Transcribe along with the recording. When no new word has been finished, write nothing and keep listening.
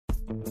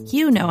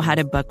You know how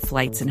to book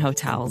flights and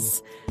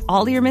hotels.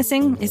 All you're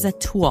missing is a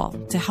tool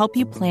to help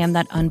you plan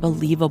that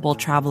unbelievable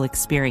travel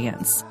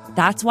experience.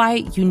 That's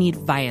why you need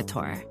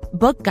Viator.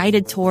 Book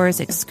guided tours,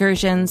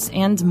 excursions,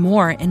 and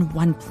more in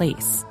one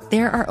place.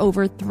 There are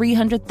over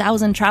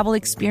 300,000 travel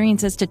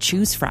experiences to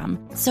choose from,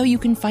 so you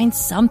can find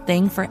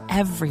something for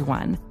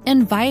everyone.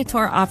 And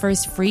Viator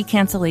offers free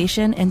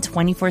cancellation and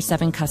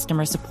 24/7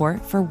 customer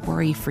support for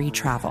worry-free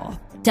travel.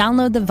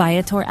 Download the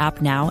Viator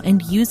app now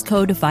and use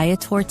code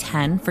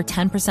Viator10 for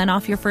 10%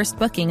 off your first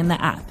booking in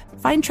the app.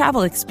 Find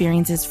travel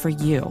experiences for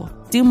you.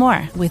 Do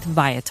more with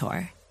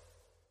Viator.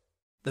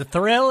 The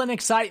thrill and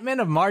excitement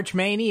of March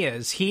Mania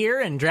is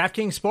here, and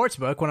DraftKings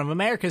Sportsbook, one of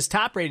America's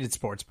top-rated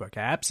sportsbook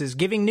apps, is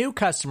giving new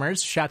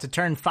customers a shot to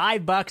turn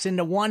 $5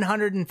 into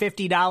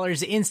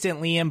 $150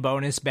 instantly in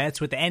bonus bets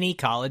with any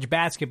college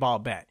basketball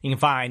bet. You can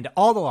find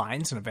all the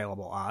lines and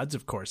available odds,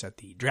 of course, at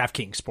the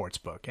DraftKings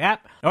Sportsbook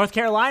app. North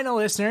Carolina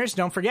listeners,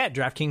 don't forget,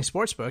 DraftKings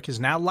Sportsbook is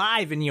now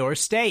live in your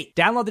state.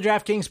 Download the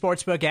DraftKings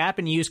Sportsbook app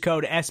and use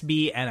code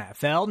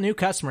SBNFL. New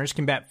customers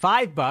can bet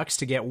 $5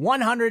 to get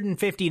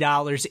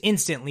 $150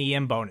 instantly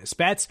in bonus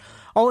bets,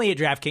 only at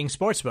DraftKings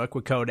Sportsbook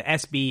with code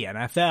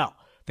SBNFL.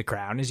 The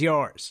crown is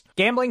yours.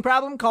 Gambling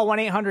problem? Call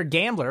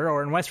 1-800-GAMBLER,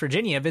 or in West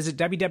Virginia, visit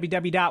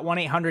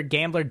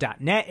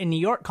www.1800gambler.net. In New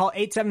York, call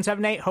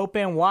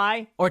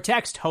 8778-HOPE-NY or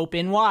text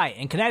HOPE-NY.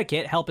 In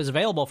Connecticut, help is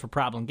available for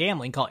problem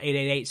gambling. Call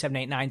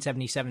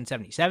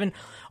 888-789-7777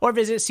 or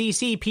visit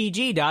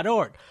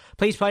ccpg.org.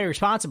 Please play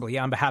responsibly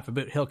on behalf of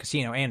Boot Hill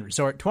Casino and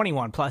Resort.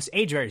 21 plus,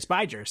 age varies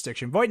by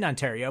jurisdiction. Void in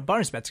Ontario.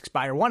 Bonus bets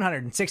expire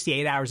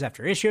 168 hours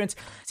after issuance.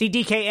 See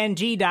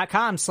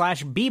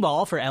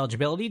dkng.com/bball for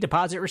eligibility,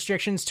 deposit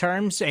restrictions,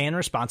 terms, and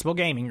responsible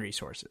gaming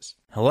resources.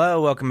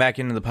 Hello, welcome back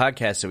into the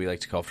podcast that we like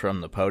to call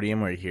From the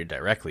Podium, where you hear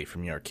directly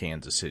from your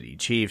Kansas City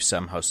Chiefs.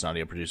 I'm host and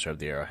audio producer of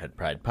the Arrowhead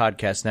Pride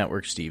Podcast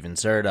Network, Steven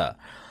Zerda.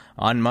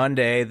 On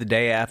Monday, the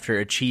day after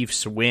a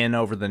Chiefs win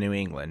over the New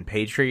England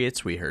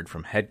Patriots, we heard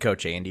from head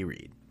coach Andy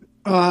Reid.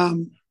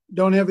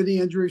 Don't have any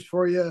injuries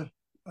for you.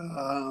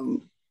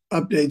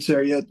 Updates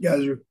there yet.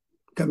 Guys are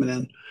coming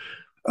in.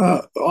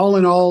 All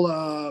in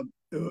all,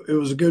 it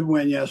was a good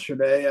win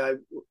yesterday.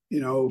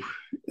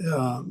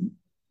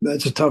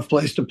 That's a tough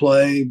place to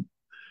play,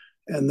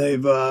 and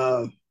they've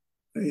got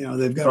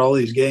all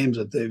these games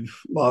that they've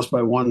lost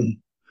by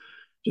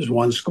just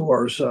one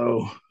score.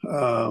 So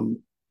to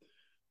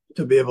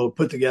be able to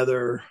put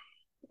together,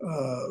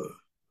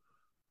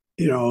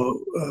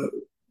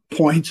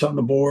 points on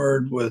the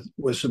board with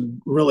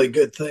some really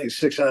good things.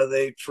 6 out of the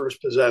 8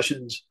 first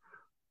possessions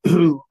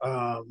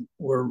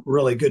were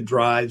really good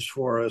drives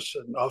for us,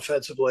 and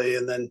offensively,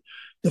 and then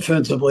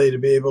defensively to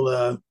be able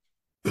to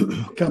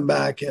come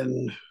back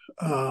and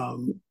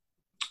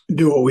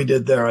do what we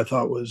did there, I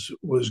thought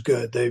was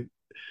good. They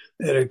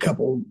had a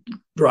couple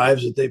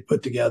drives that they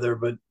put together,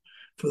 but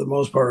for the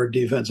most part, our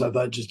defense, I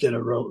thought, just did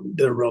a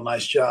real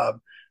nice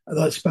job. I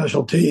thought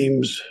special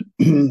teams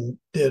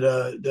did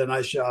a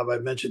nice job. I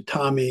mentioned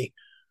Tommy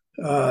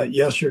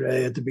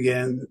yesterday at the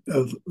beginning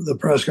of the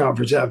press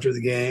conference after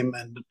the game,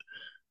 and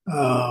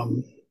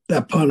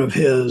that punt of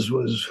his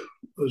was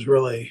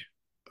really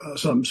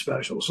something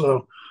special.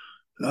 So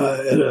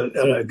at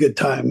a good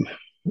time,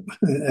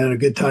 and a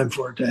good time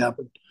for it to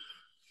happen.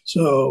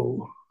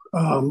 So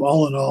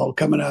all in all,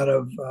 coming out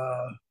of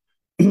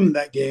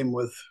that game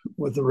with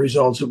the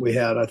results that we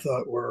had, I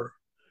thought were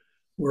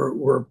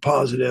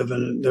positive,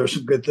 and there's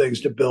some good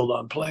things to build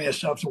on. Plenty of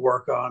stuff to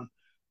work on.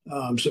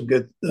 Some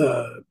good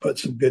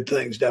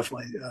things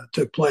definitely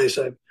took place.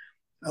 I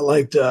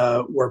liked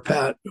where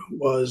Pat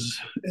was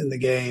in the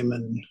game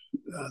and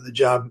the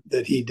job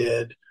that he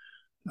did.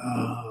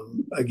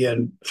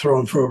 Again,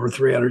 throwing for over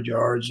 300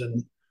 yards,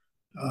 and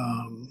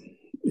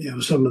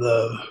some of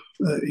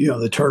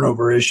the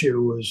turnover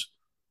issue was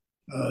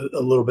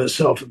a little bit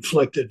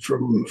self-inflicted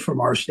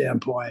from our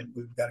standpoint.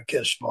 We've got to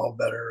catch the ball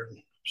better and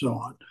so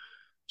on.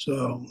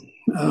 So,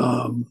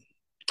 and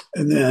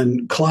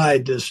then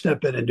Clyde to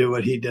step in and do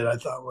what he did, I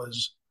thought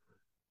was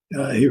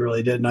he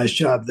really did a nice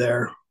job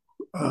there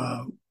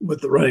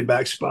with the running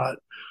back spot.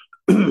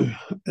 And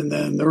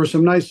then there were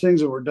some nice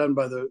things that were done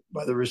by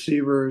the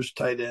receivers,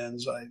 tight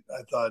ends. I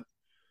thought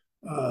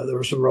there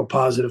were some real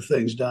positive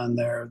things done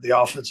there. The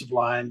offensive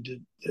line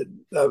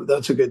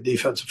that's a good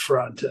defensive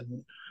front,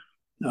 and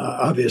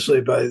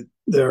obviously by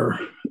their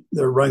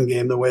run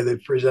game, the way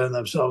they've presented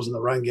themselves in the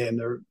run game,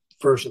 they're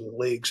first in the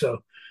league.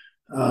 So,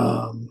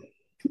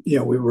 we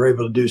were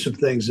able to do some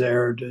things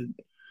there to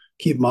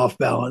keep them off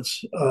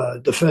balance.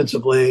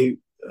 Defensively,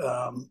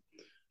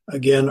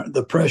 again,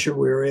 the pressure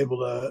we were able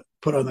to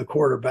put on the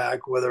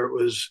quarterback, whether it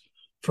was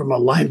from a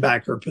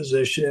linebacker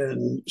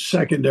position,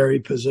 secondary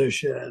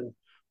position,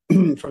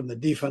 from the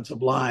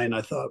defensive line,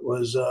 I thought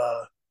was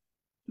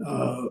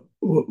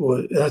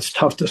that's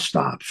tough to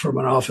stop from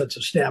an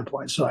offensive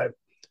standpoint. So I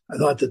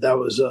thought that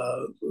was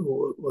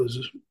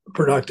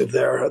productive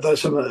there. I thought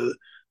some of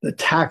the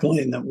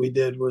tackling that we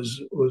did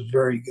was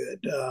very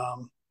good.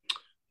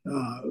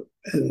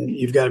 And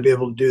you've got to be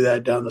able to do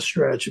that down the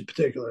stretch, in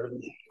particular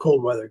in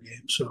cold weather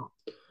games. So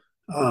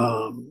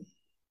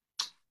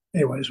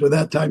anyways, with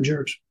that, time's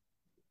yours.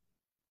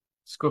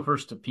 Let's go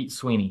first to Pete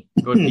Sweeney.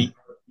 Go ahead, Pete.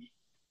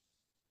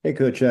 Hey,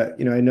 Coach. I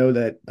know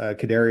that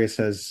Kadarius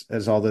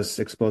has all this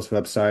explosive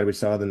upside. We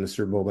saw it in the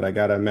Super Bowl, but I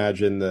gotta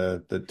imagine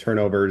the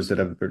turnovers that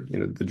have,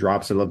 the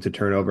drops that led to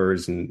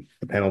turnovers and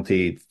the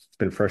penalty. It's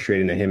been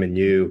frustrating to him and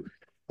you.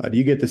 Do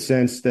you get the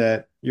sense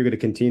that you're going to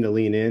continue to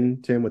lean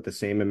in, Tim, with the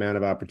same amount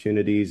of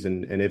opportunities?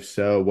 And if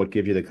so, what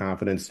gives you the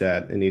confidence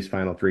that in these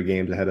final 3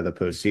 games ahead of the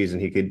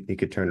postseason, he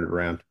could turn it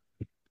around?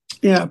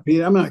 Yeah,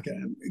 Pete, I'm not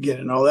going to get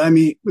in all that. I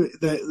mean,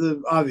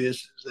 the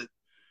obvious is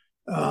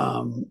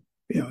that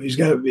he's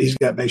got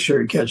to make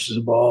sure he catches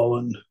the ball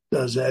and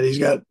does that. He's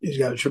got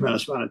a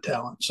tremendous amount of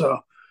talent. So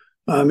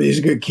he's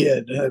a good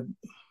kid,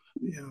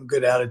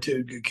 good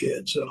attitude, good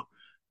kid. So,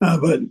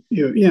 but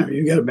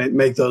you got to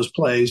make those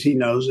plays. He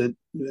knows it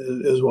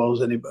as well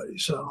as anybody.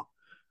 So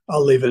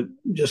I'll leave it at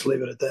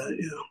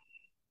that.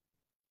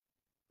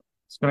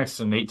 Let's go next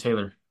to Nate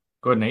Taylor.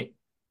 Go ahead, Nate.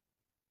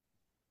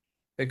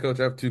 Hey,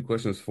 Coach, I have 2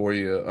 questions for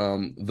you.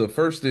 The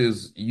first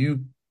is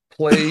you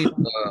played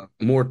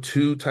more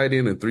 2 tight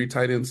end and 3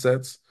 tight end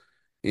sets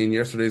in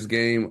yesterday's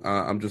game.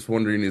 I'm just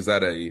wondering, is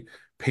that a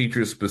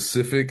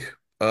Patriot-specific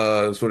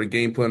sort of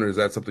game plan, or is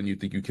that something you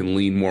think you can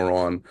lean more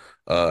on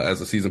as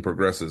the season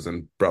progresses?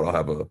 And Brad, I'll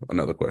have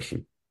another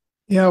question.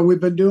 Yeah, we've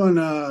been doing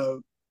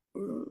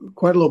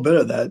quite a little bit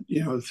of that,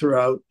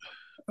 throughout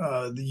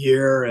the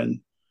year.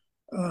 And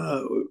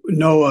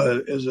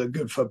Noah is a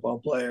good football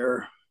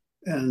player,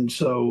 and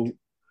so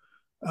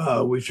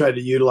we've tried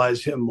to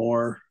utilize him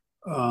more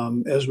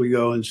as we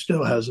go, and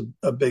still has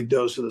a big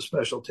dose of the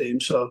special team.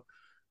 So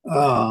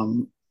but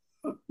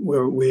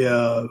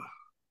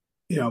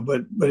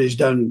he's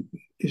done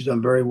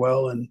very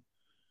well, and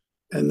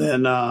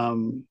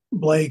then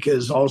Blake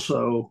has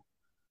also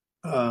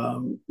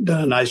done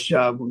a nice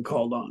job when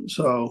called on.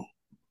 So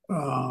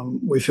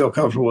we feel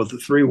comfortable with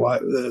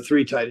the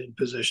 3 tight end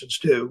positions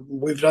too.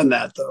 We've done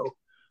that though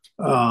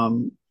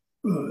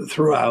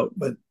throughout,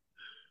 but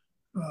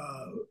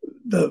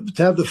to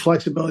have the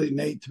flexibility,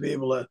 Nate, to be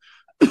able to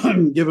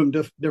give them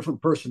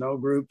different personnel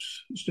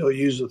groups, still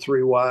use the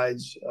 3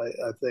 wides,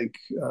 I think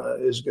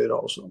is good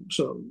also.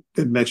 So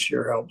good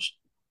mixture helps.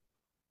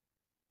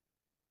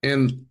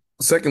 And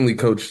secondly,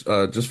 Coach,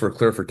 just for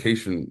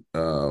clarification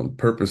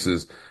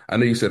purposes, I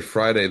know you said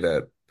Friday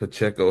that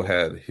Pacheco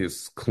had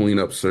his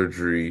cleanup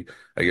surgery,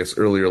 I guess,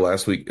 earlier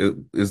last week.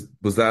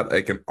 Was that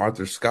like an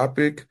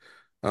arthroscopic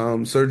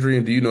surgery?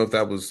 And do you know if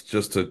that was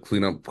just to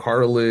clean up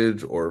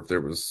cartilage, or if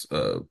there was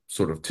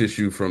sort of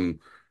tissue from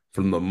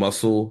the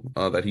muscle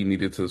that he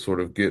needed to sort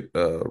of get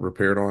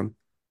repaired on?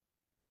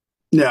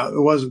 No, it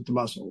wasn't the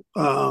muscle.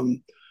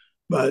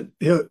 But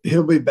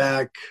he'll be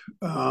back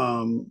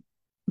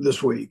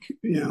this week.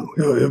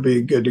 He'll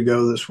be good to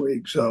go this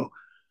week. So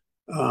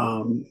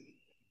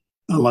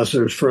unless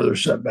there's further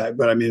setback,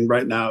 but I mean,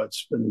 right now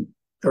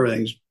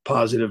everything's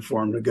positive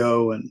for him to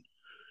go, and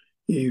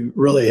he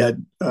really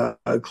had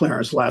a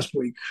clearance last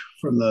week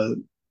from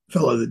the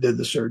fellow that did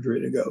the surgery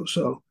to go.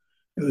 So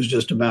it was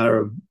just a matter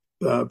of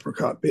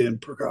being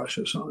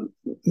precautious on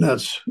it. And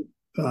that's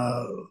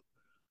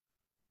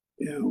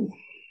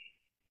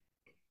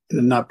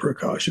not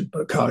precaution,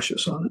 but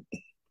cautious on it.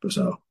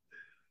 So,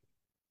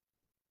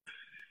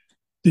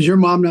 did your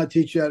mom not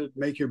teach you how to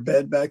make your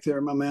bed back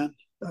there, my man?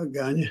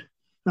 Doggone you.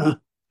 Huh?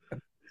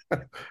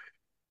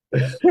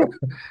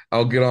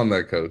 I'll get on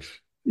that,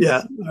 Coach.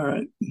 Yeah. All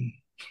right.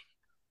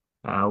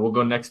 We'll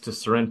go next to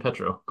Seren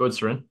Petro. Go ahead,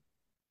 Seren.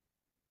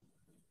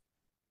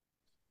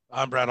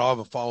 I'm Brad. I'll have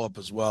a follow-up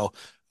as well.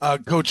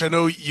 Coach, I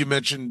know you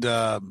mentioned,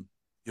 there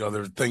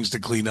are things to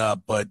clean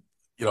up, but,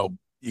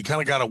 you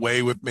kind of got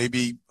away with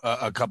maybe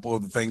a couple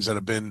of the things that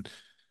have been,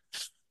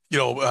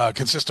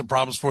 consistent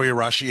problems for you.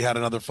 Rashi had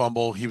another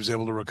fumble. He was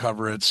able to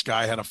recover it.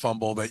 Sky had a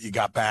fumble that you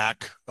got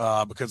back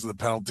because of the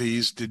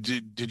penalties.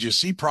 Did you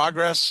see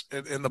progress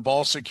in the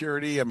ball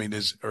security? I mean,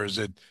 is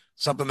it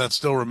something that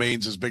still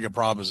remains as big a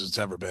problem as it's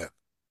ever been?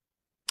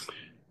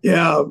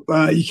 Yeah,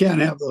 you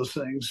can't have those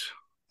things.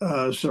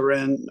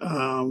 Seren,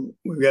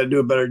 we've got to do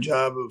a better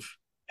job of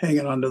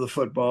hanging onto the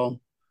football.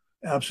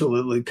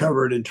 Absolutely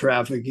covered in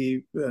traffic.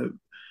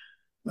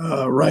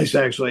 Rice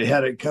actually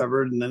had it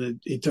covered, and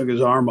then he took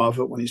his arm off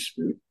it when he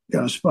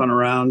kind of spun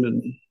around.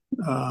 And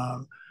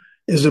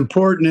as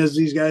important as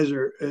these guys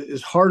are,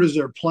 as hard as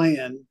they're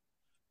playing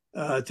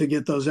to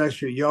get those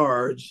extra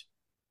yards,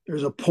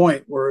 there's a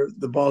point where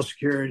the ball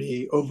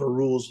security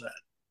overrules that.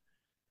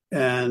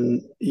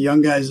 And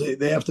young guys,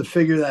 they have to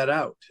figure that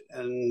out.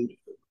 And,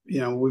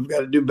 we've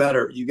got to do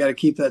better. You got to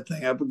keep that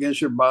thing up against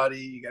your body.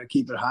 You got to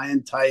keep it high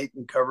and tight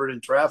and covered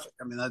in traffic.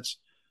 I mean, that's,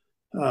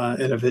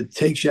 and if it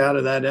takes you out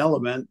of that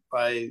element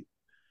by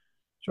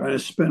trying to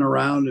spin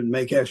around and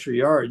make extra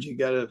yards, you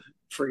got to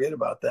forget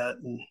about that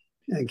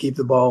and keep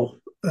the ball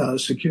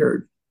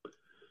secured.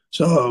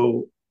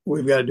 So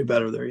we've got to do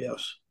better there.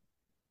 Yes.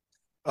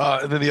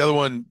 And then the other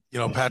one,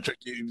 Patrick,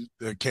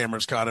 the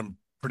cameras caught him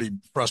pretty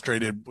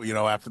frustrated,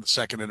 after the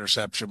second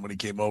interception when he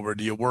came over.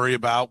 Do you worry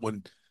about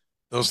when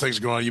those things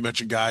are going on? You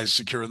mentioned guys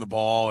securing the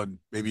ball and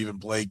maybe even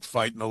Blake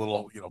fighting a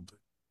little,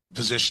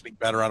 positioning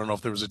better. I don't know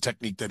if there was a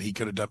technique that he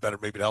could have done better,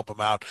 maybe to help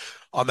him out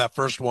on that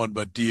first one.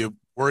 But do you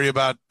worry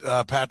about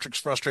Patrick's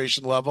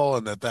frustration level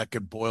and that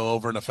could boil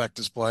over and affect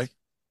his play?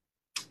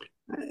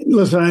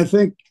 Listen, I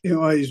think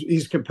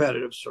he's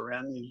competitive,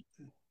 Soren.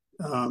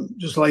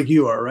 Just like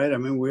you are, right? I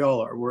mean, we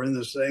all are. We're in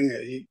this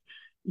thing.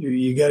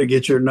 You got to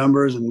get your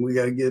numbers, and we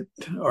got to get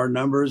our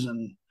numbers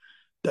and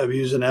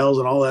W's and L's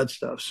and all that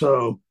stuff.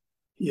 So,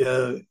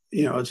 yeah,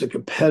 it's a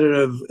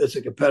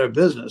competitive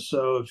business.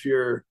 So if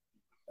you're,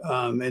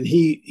 and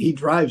he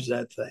drives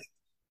that thing.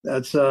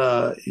 That's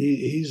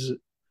he's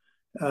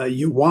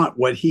you want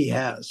what he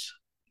has,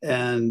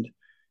 and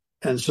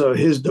so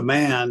his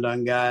demand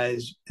on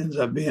guys ends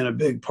up being a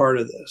big part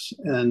of this,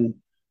 and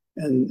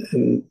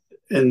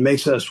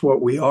makes us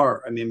what we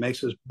are. I mean,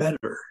 makes us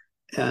better,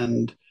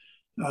 and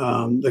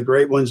the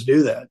great ones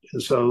do that.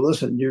 And so,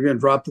 listen, you're going to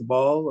drop the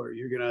ball, or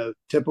you're going to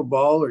tip a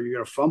ball, or you're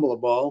going to fumble a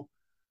ball.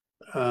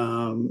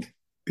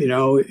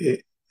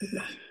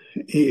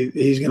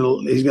 He's going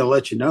to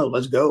let you know.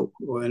 Let's go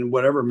in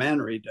whatever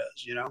manner he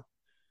does.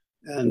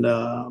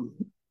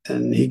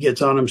 And he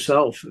gets on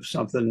himself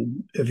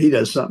if he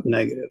does something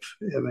negative.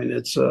 I mean,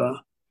 it's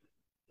but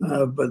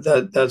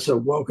that's a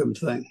welcome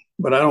thing.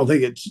 But I don't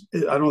think it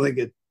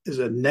is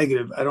a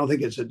negative. I don't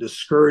think it's a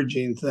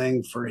discouraging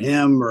thing for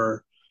him,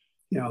 or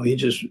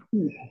he's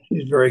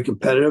very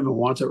competitive and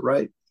wants it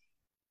right.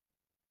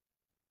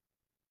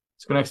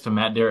 Let's go next to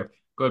Matt Derrick.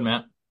 Go ahead,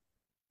 Matt.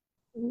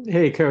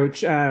 Hey,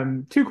 Coach.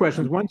 Two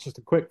questions. One's just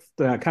a quick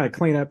kind of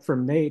cleanup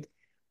from Nate.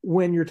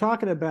 When you're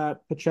talking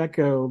about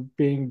Pacheco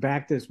being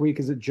back this week,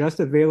 is it just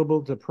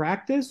available to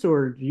practice,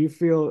 or do you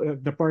feel,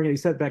 barring any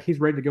setback, he's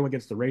ready to go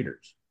against the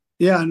Raiders?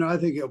 Yeah, no, I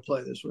think he'll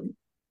play this week,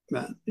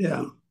 Matt.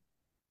 Yeah,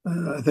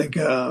 I think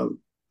he'll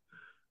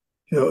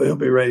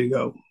be ready to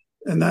go,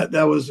 and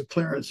that was the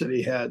clearance that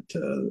he had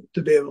to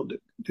be able to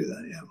do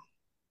that. Yeah.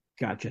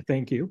 Gotcha.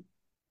 Thank you.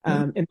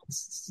 And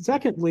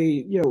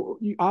secondly,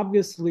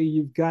 obviously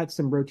you've got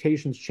some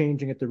rotations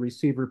changing at the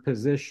receiver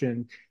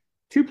position.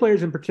 Two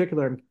players in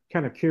particular I'm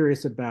kind of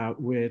curious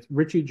about, with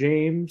Richie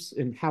James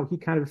and how he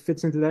kind of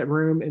fits into that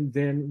room, and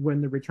then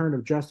when the return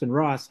of Justin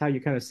Ross, how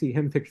you kind of see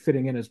him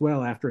fitting in as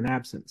well after an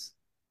absence.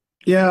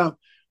 Yeah,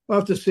 we'll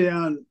have to see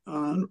on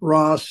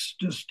Ross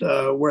just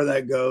where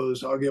that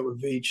goes. I'll get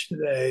with Veach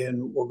today,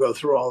 and we'll go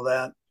through all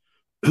that.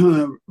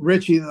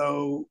 Richie,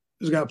 though,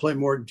 has got to play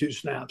more than 2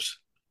 snaps.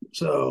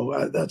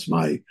 So that's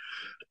my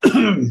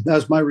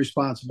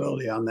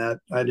responsibility on that.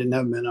 I didn't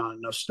have him in on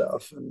enough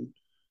stuff, and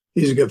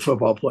he's a good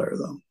football player,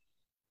 though.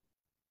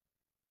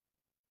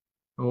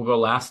 And we'll go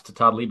last to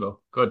Todd Lebo.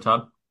 Go ahead,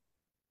 Todd.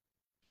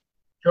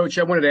 Coach,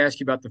 I wanted to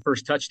ask you about the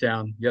first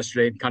touchdown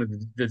yesterday, kind of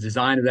the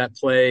design of that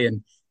play.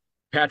 And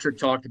Patrick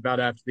talked about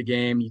after the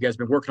game, you guys have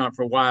been working on it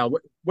for a while.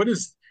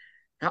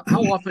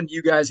 How often do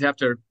you guys have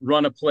to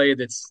run a play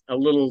that's a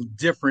little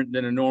different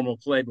than a normal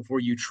play before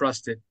you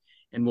trust it?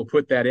 And we'll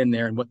put that in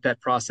there, and what that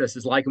process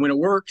is like. And when it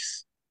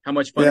works, how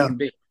much fun it can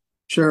be.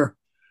 Sure.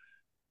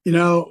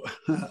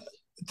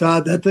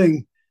 Todd, that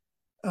thing,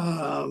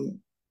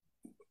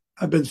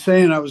 I've been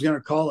saying I was going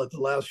to call it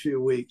the last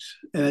few weeks,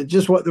 and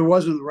there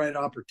wasn't the right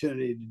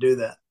opportunity to do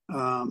that.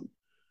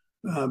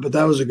 But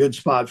that was a good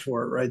spot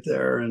for it right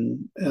there.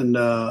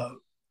 But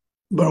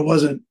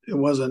it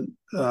wasn't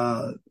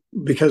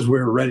because we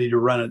were ready to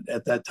run it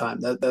at that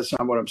time. That's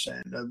not what I'm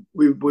saying.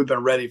 We've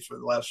been ready for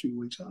the last few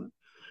weeks on it.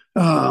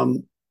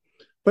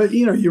 But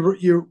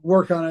you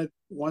work on it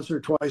once or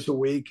twice a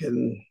week,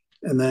 and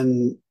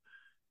then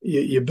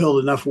you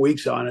build enough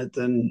weeks on it,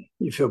 then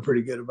you feel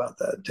pretty good about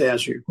that, to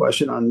answer your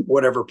question on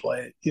whatever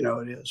play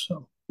it is.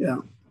 So yeah,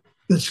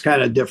 it's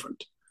kind of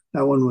different.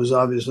 That one was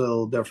obviously a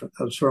little different.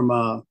 That was from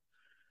I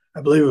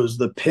believe it was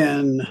the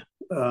Penn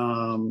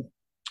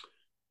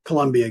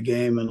Columbia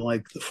game in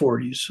like the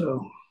 40s.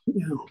 So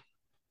yeah.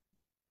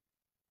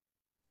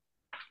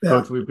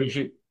 Coach, we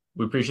appreciate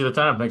the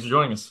time. Thanks for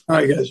joining us. All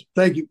right, guys.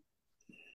 Thank you.